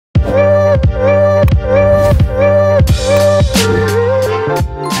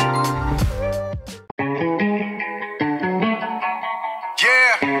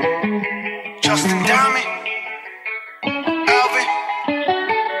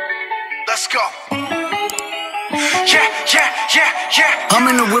Let's go. Yeah. I'm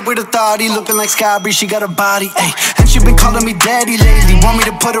in the whip with authority, looking like Skybreeze, she got a body, ayy. And she been calling me daddy lately, want me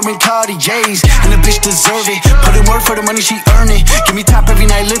to put her in Cartiers. And the bitch deserve it, put in work for the money, she earn it. Give me top every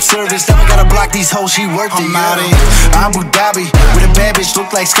night, lip service, now I gotta block these hoes, she worth it. I'm out in Abu Dhabi, with a bad bitch,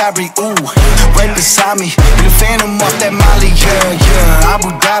 look like Skybreeze, ooh. Right beside me, in the phantom off that Molly, yeah. Abu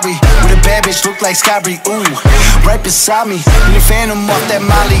Dhabi, with a bad bitch, look like Skybreeze, ooh. Right beside me, in the phantom off that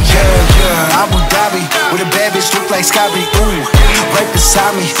Molly, yeah. Abu Dhabi, with a bad bitch, look like Skybreeze, ooh. Right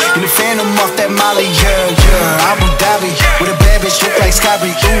beside me, in the phantom off that Molly, yeah. Abu Dhabi, with a bad bitch, look like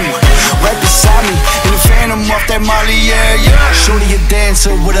Skybreeze, ooh. Right beside me, in the phantom off that Molly, yeah. Shorty a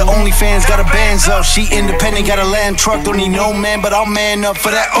dancer with her OnlyFans, got her bands up. She independent, got a land truck, don't need no man, but I'll man up for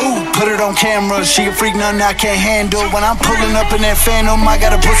that, ooh. Put it on camera, she a freak, nothing I can't handle. When I'm pulling up in that phantom, I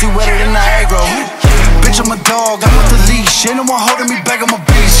got a pussy wetter than Niagara. Bitch, I'm a dog, I'm with the leash. Ain't no one holding me back, I'm a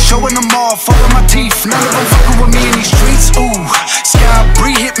beast. Showing them all, fucking my teeth. None of them fucking with me in these streets, ooh.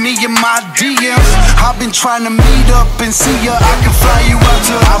 Skybreeze hit me in my DMs. I've been trying to meet up and see ya. I can fly you out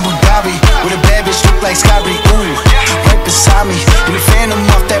to Abu Dhabi, with a bad bitch look like Skybreeze, ooh. Right beside me, in the phantom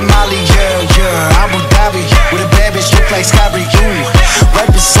off that Molly, yeah. Abu Dhabi, with a bad bitch look like Skybreeze, ooh. Right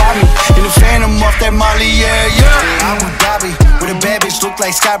beside me, in the phantom off that Molly, yeah. Abu Dhabi, with a bad bitch look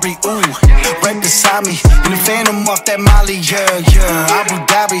like Skybreeze, ooh. Right beside me, in the phantom off that Molly, yeah. Abu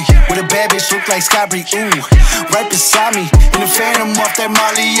Dhabi, with a bad bitch look like Skybreeze, ooh. Right beside me, in the phantom off that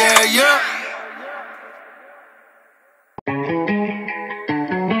Molly, yeah.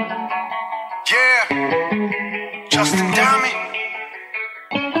 Yeah, Justin Diamond,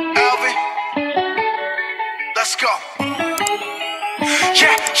 Alvin, let's go.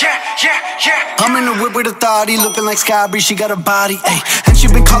 Yeah. I'm in the whip with authority, looking like Skybreeze, she got a body, ayy. And she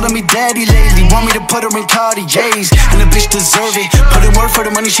been calling me daddy lately, want me to put her in Cartiers. And the bitch deserve it, put in work for the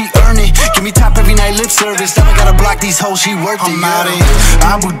money, she earn it. Give me top every night, lip service, now I gotta block these hoes, she worth it. I'm out in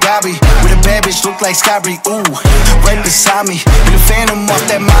Abu Dhabi, with a bad bitch look like Skybreeze, ooh. Right beside me, in the phantom off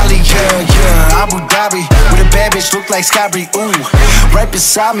that Molly, yeah. Abu Dhabi, with a bad bitch look like Skybreeze, ooh. Right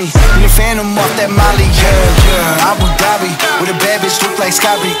beside me, in the phantom off that Molly, yeah. Abu Dhabi, with a bad bitch look like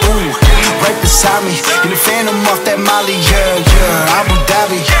Skybreeze, ooh. Right beside me, in the phantom off that Molly, yeah. Abu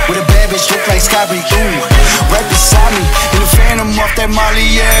Dhabi, with a bad bitch look like Skybreeze, ooh. Right beside me, in the phantom off that Molly,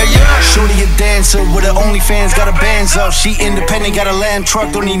 yeah. Shorty a dancer with her OnlyFans, got her bands up. She independent, got a land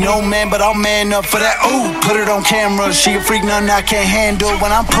truck, don't need no man, but I'll man up for that, ooh. Put it on camera, she a freak, nothing I can't handle.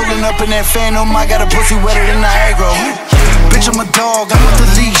 When I'm pulling up in that phantom, I got a pussy wetter than Niagara. Bitch, I'm a dog, I'm with the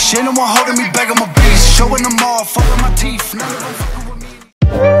leash. Ain't no one holding me back, I'm a beast. Showing them all, fucking my teeth.